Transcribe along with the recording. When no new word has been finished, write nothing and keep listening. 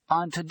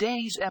On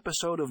today's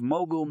episode of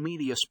Mogul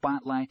Media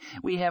Spotlight,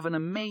 we have an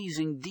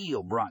amazing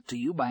deal brought to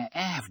you by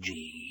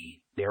AVG.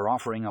 They're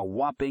offering a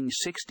whopping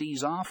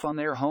 60s off on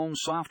their home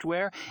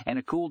software and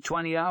a cool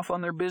 20 off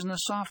on their business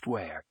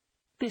software.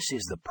 This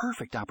is the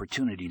perfect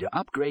opportunity to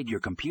upgrade your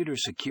computer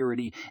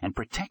security and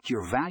protect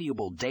your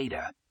valuable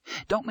data.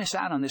 Don't miss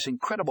out on this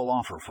incredible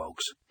offer,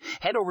 folks.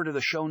 Head over to the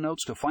show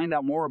notes to find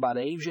out more about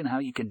AVG and how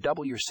you can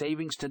double your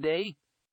savings today.